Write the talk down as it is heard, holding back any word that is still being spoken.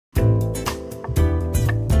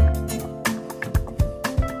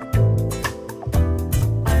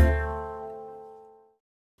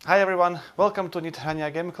Hi everyone, welcome to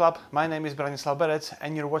Nithrania Game Club. My name is Branislav Berec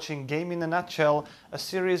and you're watching Game in a Nutshell, a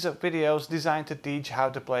series of videos designed to teach how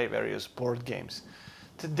to play various board games.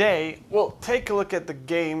 Today we'll take a look at the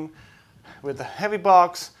game with a heavy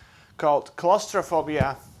box called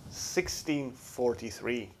Claustrophobia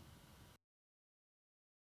 1643.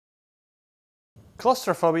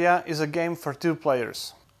 Claustrophobia is a game for two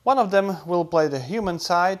players. One of them will play the human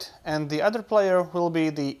side and the other player will be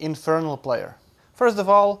the infernal player. First of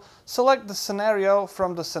all, select the scenario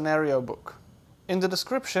from the scenario book. In the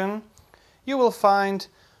description, you will find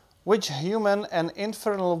which human and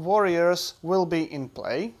infernal warriors will be in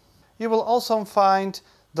play. You will also find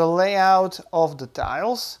the layout of the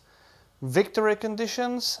tiles, victory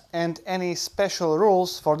conditions, and any special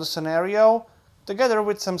rules for the scenario, together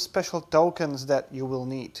with some special tokens that you will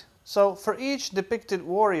need. So for each depicted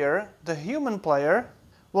warrior, the human player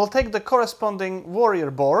will take the corresponding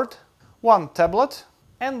warrior board, one tablet,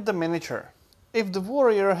 and the miniature. If the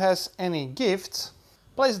warrior has any gifts,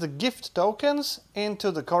 place the gift tokens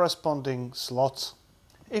into the corresponding slots.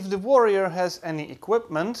 If the warrior has any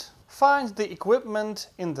equipment, find the equipment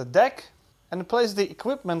in the deck and place the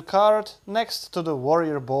equipment card next to the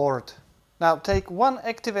warrior board. Now take one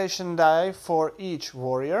activation die for each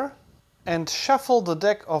warrior and shuffle the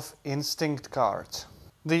deck of instinct cards.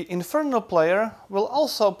 The infernal player will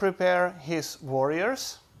also prepare his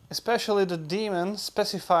warriors, especially the demon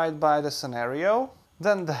specified by the scenario,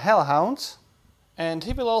 then the hellhounds, and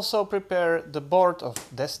he will also prepare the board of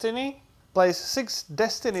destiny, place 6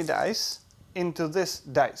 destiny dice into this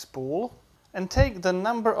dice pool, and take the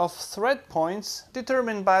number of threat points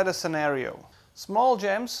determined by the scenario. Small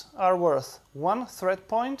gems are worth 1 threat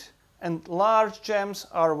point, and large gems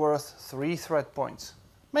are worth 3 threat points.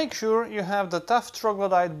 Make sure you have the tough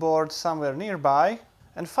troglodyte board somewhere nearby,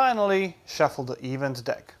 and finally shuffle the event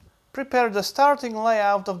deck. Prepare the starting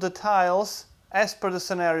layout of the tiles as per the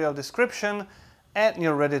scenario description and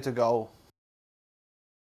you're ready to go.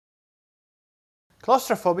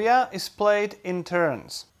 Claustrophobia is played in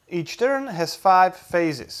turns. Each turn has 5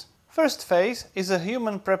 phases. First phase is a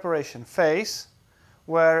human preparation phase,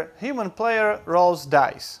 where human player rolls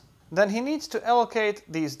dice. Then he needs to allocate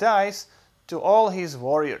these dice to all his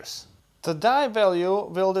warriors. The die value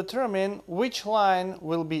will determine which line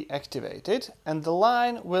will be activated, and the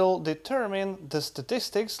line will determine the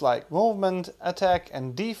statistics like movement, attack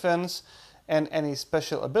and defense, and any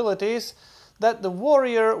special abilities that the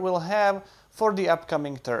warrior will have for the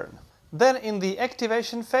upcoming turn. Then in the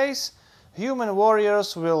activation phase, human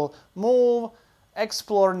warriors will move,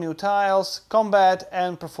 explore new tiles, combat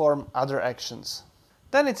and perform other actions.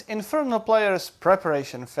 Then it's infernal player's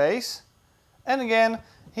preparation phase, and again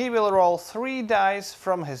he will roll 3 dice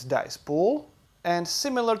from his dice pool, and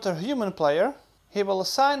similar to human player, he will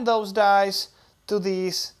assign those dice to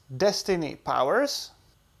these destiny powers,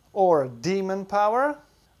 or demon power,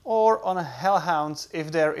 or on hellhounds if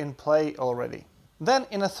they're in play already. Then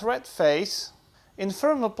in a threat phase,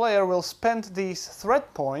 infernal player will spend these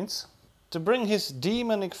threat points to bring his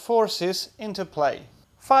demonic forces into play.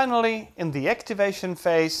 Finally, in the activation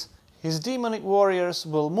phase, his demonic warriors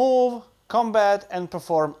will move, combat and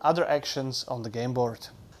perform other actions on the game board.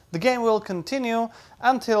 The game will continue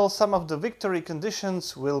until some of the victory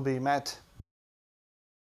conditions will be met.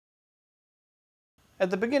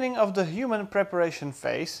 At the beginning of the human preparation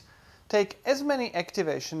phase, take as many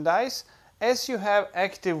activation dice as you have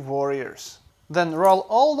active warriors. Then roll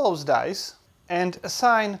all those dice and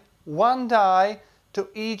assign 1 die to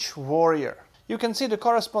each warrior. You can see the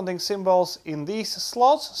corresponding symbols in these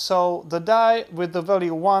slots, so the die with the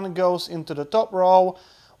value 1 goes into the top row,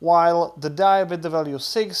 while the die with the value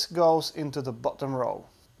 6 goes into the bottom row.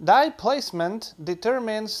 Die placement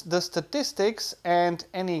determines the statistics and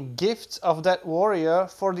any gifts of that warrior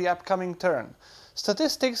for the upcoming turn.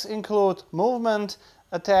 Statistics include movement,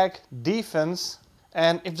 attack, defense,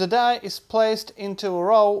 and if the die is placed into a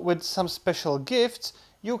row with some special gifts,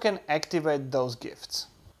 you can activate those gifts.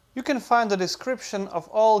 You can find the description of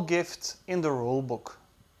all gifts in the rulebook.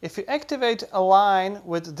 If you activate a line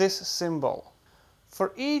with this symbol,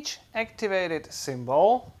 for each activated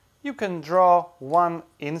symbol, you can draw 1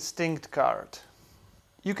 instinct card.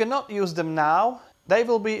 You cannot use them now, they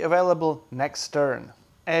will be available next turn.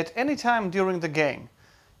 At any time during the game,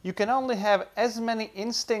 you can only have as many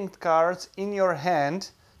instinct cards in your hand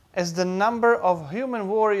as the number of human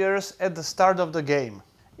warriors at the start of the game.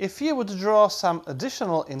 If you would draw some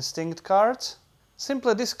additional instinct cards,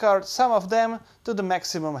 simply discard some of them to the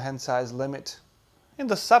maximum hand size limit. In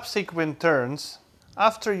the subsequent turns,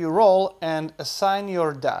 after you roll and assign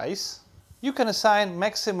your dice, you can assign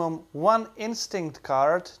maximum 1 instinct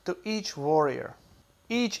card to each warrior.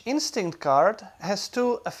 Each instinct card has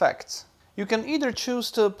two effects. You can either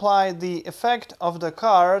choose to apply the effect of the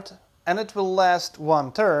card and it will last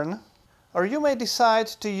one turn, or you may decide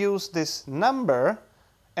to use this number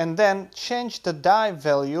and then change the die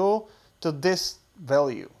value to this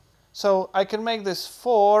value. So I can make this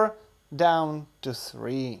 4 down to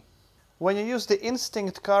 3. When you use the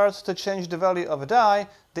instinct card to change the value of a die,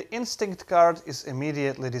 the instinct card is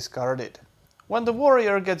immediately discarded. When the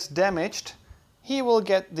warrior gets damaged, he will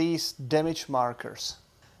get these damage markers.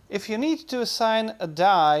 If you need to assign a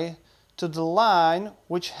die to the line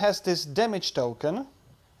which has this damage token,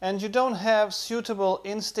 and you don't have suitable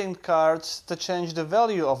instinct cards to change the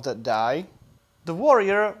value of that die, the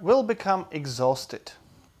warrior will become exhausted.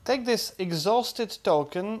 Take this exhausted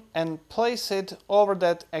token and place it over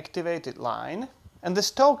that activated line, and this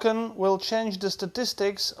token will change the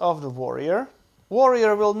statistics of the warrior.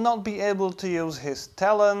 Warrior will not be able to use his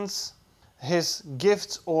talents, his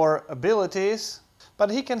gifts or abilities, but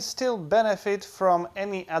he can still benefit from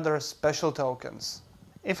any other special tokens.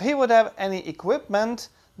 If he would have any equipment,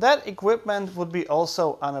 that equipment would be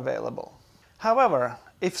also unavailable. However,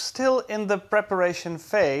 if still in the preparation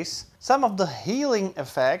phase, some of the healing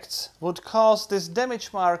effects would cause this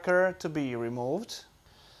damage marker to be removed.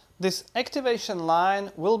 This activation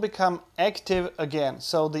line will become active again,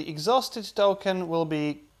 so the exhausted token will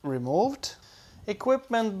be removed.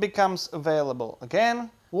 Equipment becomes available again.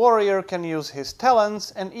 Warrior can use his talents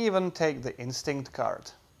and even take the instinct card.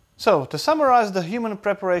 So, to summarize the human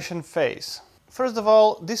preparation phase. First of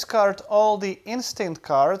all, discard all the instinct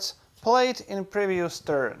cards played in previous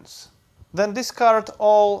turns. Then discard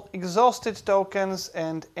all exhausted tokens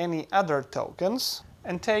and any other tokens,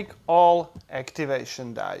 and take all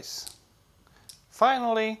activation dice.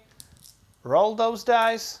 Finally, roll those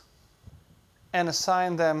dice and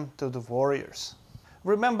assign them to the warriors.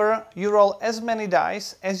 Remember, you roll as many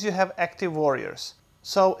dice as you have active warriors.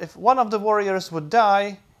 So if one of the warriors would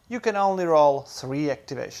die, you can only roll 3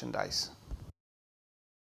 activation dice.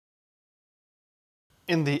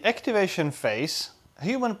 In the activation phase, a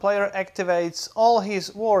human player activates all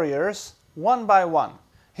his warriors one by one.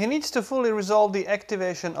 He needs to fully resolve the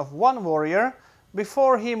activation of one warrior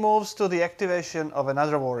before he moves to the activation of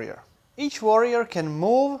another warrior. Each warrior can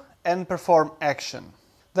move and perform action.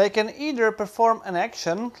 They can either perform an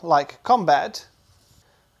action like combat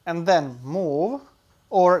and then move,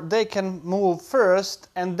 or they can move first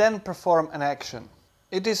and then perform an action.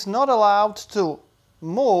 It is not allowed to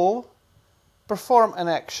move, perform an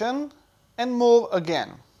action and move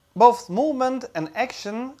again. Both movement and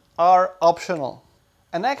action are optional.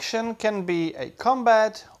 An action can be a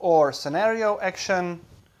combat or scenario action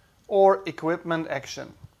or equipment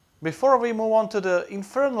action. Before we move on to the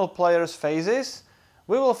infernal player's phases,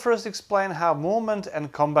 we will first explain how movement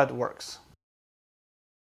and combat works.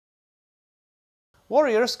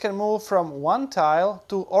 Warriors can move from one tile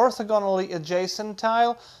to orthogonally adjacent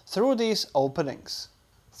tile through these openings.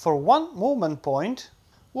 For one movement point,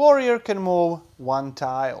 warrior can move one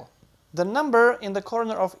tile. The number in the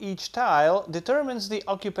corner of each tile determines the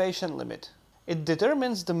occupation limit. It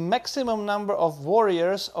determines the maximum number of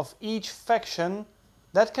warriors of each faction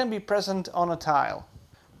that can be present on a tile.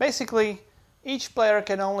 Basically, each player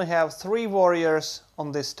can only have 3 warriors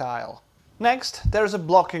on this tile. Next, there's a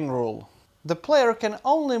blocking rule. The player can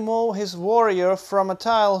only move his warrior from a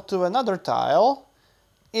tile to another tile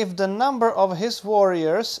if the number of his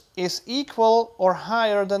warriors is equal or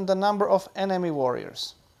higher than the number of enemy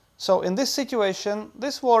warriors. So in this situation,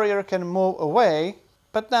 this warrior can move away,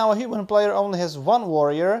 but now a human player only has 1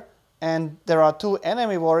 warrior and there are 2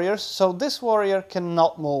 enemy warriors, so this warrior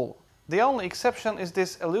cannot move. The only exception is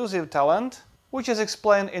this elusive talent, which is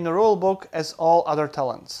explained in the rulebook as all other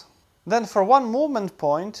talents. Then for one movement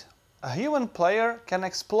point, a human player can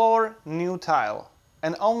explore new tile,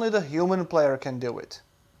 and only the human player can do it.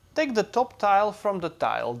 Take the top tile from the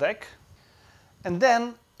tile deck, and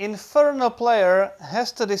then infernal player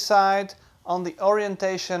has to decide on the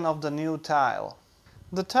orientation of the new tile.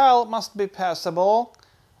 The tile must be passable.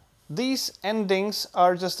 These endings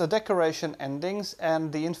are just the decoration endings,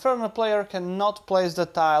 and the infernal player cannot place the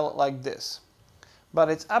tile like this. But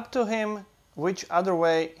it's up to him which other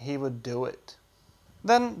way he would do it.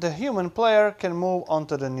 Then the human player can move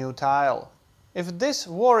onto the new tile. If this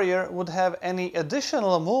warrior would have any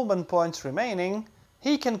additional movement points remaining,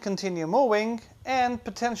 he can continue moving and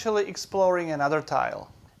potentially exploring another tile.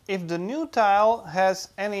 If the new tile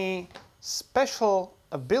has any special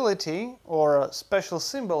ability or a special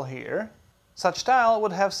symbol here, such tile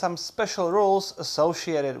would have some special rules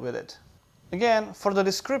associated with it. Again, for the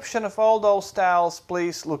description of all those tiles,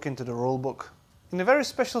 please look into the rulebook. In a very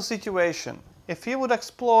special situation, if he would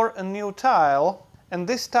explore a new tile, and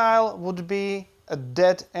this tile would be a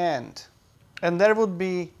dead end, and there would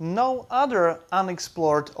be no other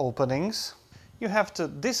unexplored openings, you have to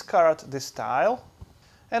discard this tile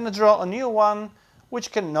and draw a new one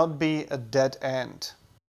which cannot be a dead end.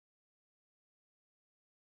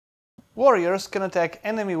 Warriors can attack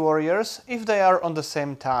enemy warriors if they are on the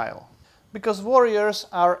same tile. Because warriors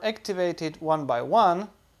are activated one by one,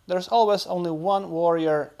 there's always only one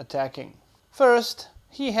warrior attacking. First,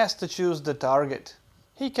 he has to choose the target.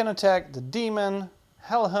 He can attack the demon,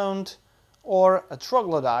 hellhound, or a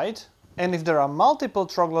troglodyte, and if there are multiple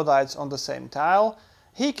troglodytes on the same tile,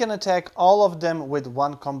 he can attack all of them with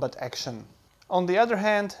one combat action. On the other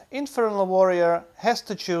hand, Infernal Warrior has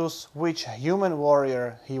to choose which human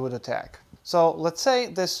warrior he would attack. So let's say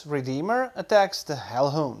this Redeemer attacks the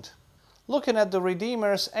hellhound. Looking at the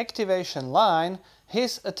Redeemer's activation line,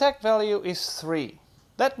 his attack value is 3.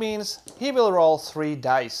 That means he will roll 3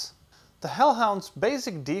 dice. The hellhound's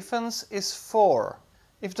basic defense is 4.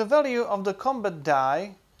 If the value of the combat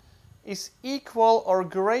die is equal or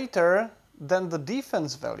greater than the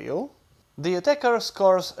defense value, the attacker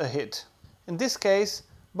scores a hit. In this case,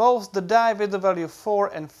 both the die with the value 4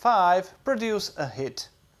 and 5 produce a hit.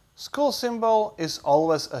 Skull symbol is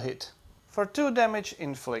always a hit. For 2 damage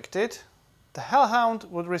inflicted, the hellhound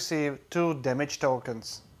would receive 2 damage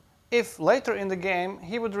tokens. If later in the game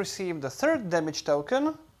he would receive the 3rd damage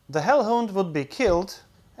token, the hellhound would be killed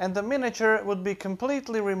and the miniature would be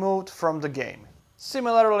completely removed from the game.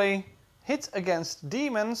 Similarly, hits against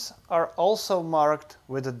demons are also marked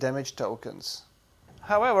with the damage tokens.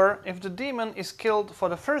 However, if the demon is killed for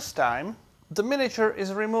the first time, the miniature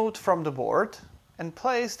is removed from the board and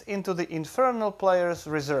placed into the Infernal player's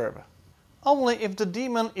reserve. Only if the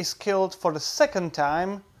demon is killed for the second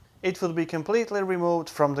time, it will be completely removed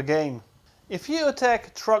from the game. If you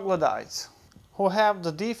attack troglodytes, who have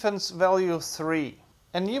the defense value 3,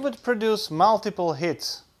 and you would produce multiple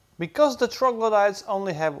hits. Because the troglodytes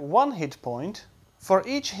only have 1 hit point, for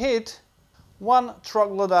each hit, 1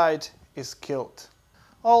 troglodyte is killed.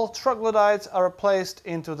 All troglodytes are placed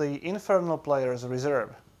into the Infernal player's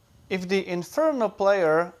reserve. If the Infernal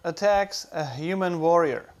player attacks a human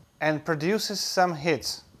warrior and produces some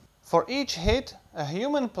hits, for each hit, a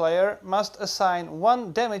human player must assign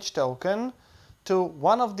 1 damage token to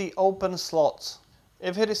one of the open slots.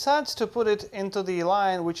 If he decides to put it into the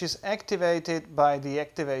line which is activated by the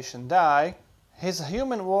activation die, his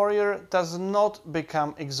human warrior does not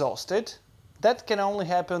become exhausted. That can only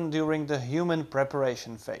happen during the human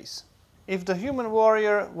preparation phase. If the human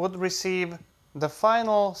warrior would receive the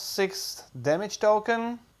final 6th damage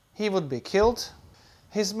token, he would be killed.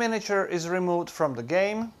 His miniature is removed from the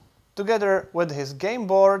game, together with his game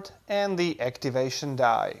board and the activation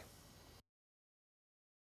die.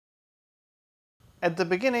 At the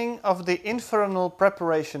beginning of the Infernal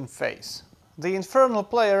preparation phase, the Infernal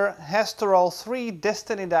player has to roll 3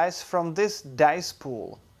 destiny dice from this dice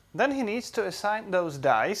pool. Then he needs to assign those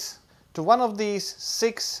dice to one of these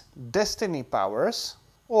 6 destiny powers,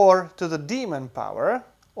 or to the demon power,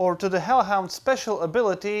 or to the Hellhound special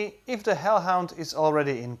ability if the Hellhound is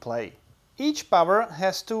already in play. Each power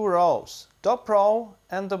has 2 rows, top row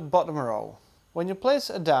and the bottom row. When you place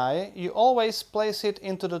a die, you always place it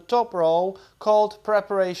into the top row called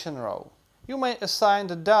preparation row. You may assign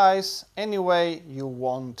the dice any way you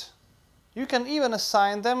want. You can even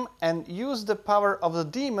assign them and use the power of the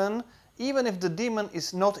demon even if the demon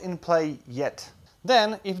is not in play yet.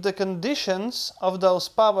 Then, if the conditions of those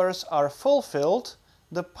powers are fulfilled,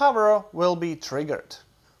 the power will be triggered.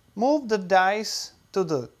 Move the dice to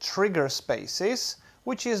the trigger spaces,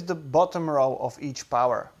 which is the bottom row of each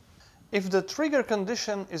power. If the trigger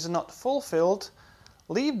condition is not fulfilled,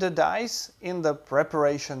 leave the dice in the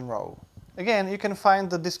preparation row. Again, you can find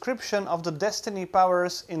the description of the destiny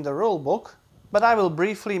powers in the rulebook, but I will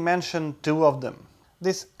briefly mention 2 of them.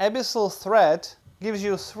 This Abyssal Thread gives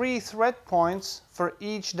you 3 thread points for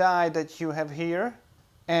each die that you have here,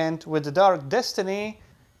 and with the Dark Destiny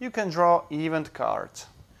you can draw event cards.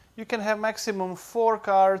 You can have maximum 4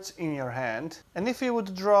 cards in your hand, and if you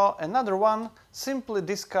would draw another one, simply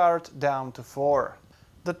discard down to 4.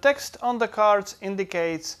 The text on the cards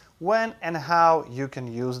indicates when and how you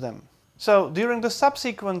can use them. So during the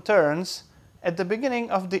subsequent turns, at the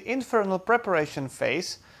beginning of the Infernal preparation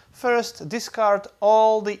phase, first discard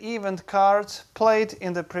all the event cards played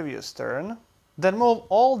in the previous turn, then move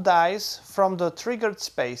all dice from the triggered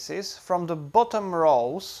spaces from the bottom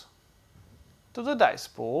rows to the dice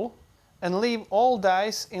pool and leave all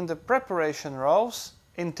dice in the preparation rows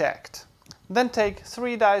intact. Then take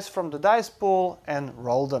 3 dice from the dice pool and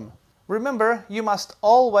roll them. Remember, you must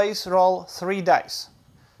always roll 3 dice.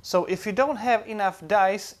 So if you don't have enough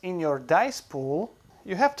dice in your dice pool,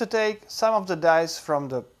 you have to take some of the dice from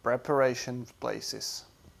the preparation places.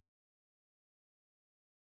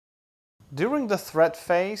 During the threat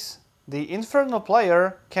phase, the infernal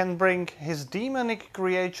player can bring his demonic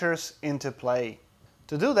creatures into play.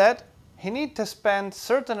 To do that, he needs to spend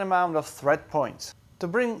certain amount of threat points. To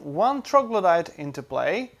bring one troglodyte into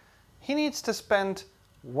play, he needs to spend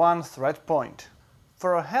 1 threat point.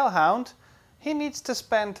 For a hellhound, he needs to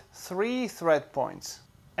spend 3 threat points.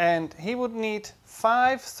 And he would need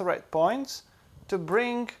 5 threat points to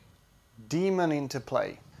bring demon into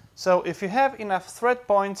play. So if you have enough threat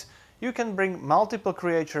points, you can bring multiple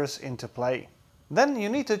creatures into play. Then you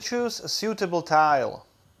need to choose a suitable tile.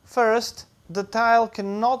 First, the tile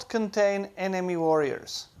cannot contain enemy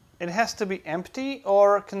warriors. It has to be empty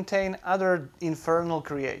or contain other infernal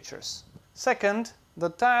creatures. Second, the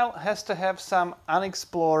tile has to have some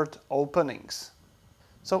unexplored openings.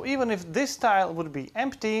 So even if this tile would be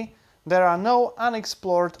empty, there are no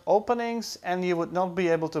unexplored openings and you would not be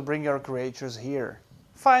able to bring your creatures here.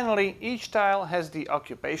 Finally, each tile has the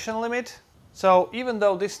occupation limit. So even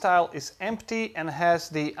though this tile is empty and has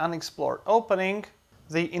the unexplored opening,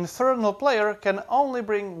 the infernal player can only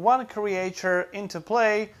bring 1 creature into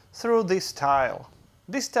play through this tile.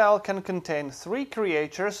 This tile can contain 3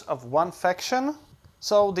 creatures of 1 faction,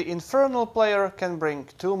 so the infernal player can bring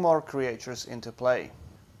 2 more creatures into play.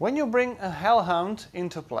 When you bring a hellhound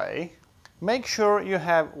into play, make sure you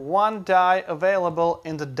have 1 die available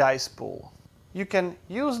in the dice pool. You can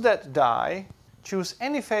use that die, choose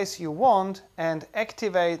any phase you want and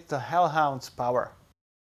activate the hellhound's power.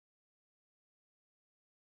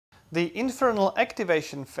 The infernal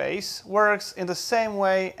activation phase works in the same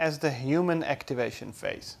way as the human activation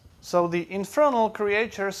phase. So the infernal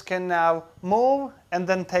creatures can now move and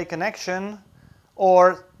then take an action,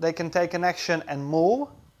 or they can take an action and move.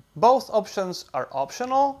 Both options are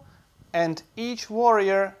optional, and each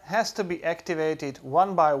warrior has to be activated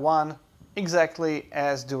 1 by 1, exactly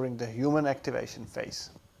as during the human activation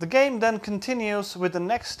phase. The game then continues with the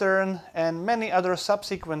next turn and many other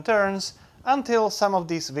subsequent turns until some of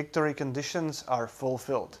these victory conditions are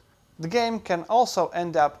fulfilled. The game can also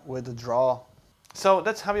end up with a draw. So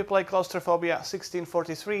that's how you play Claustrophobia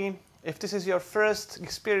 1643. If this is your first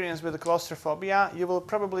experience with the Claustrophobia, you will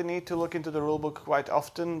probably need to look into the rulebook quite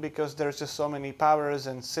often because there's just so many powers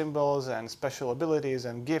and symbols and special abilities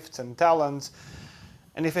and gifts and talents.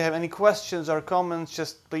 And if you have any questions or comments,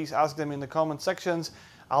 just please ask them in the comment sections.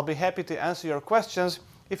 I'll be happy to answer your questions.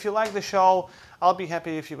 If you like the show, I'll be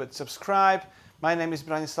happy if you would subscribe. My name is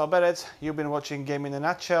Branislav Berec. You've been watching Game in a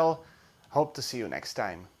Nutshell. Hope to see you next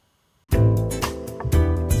time.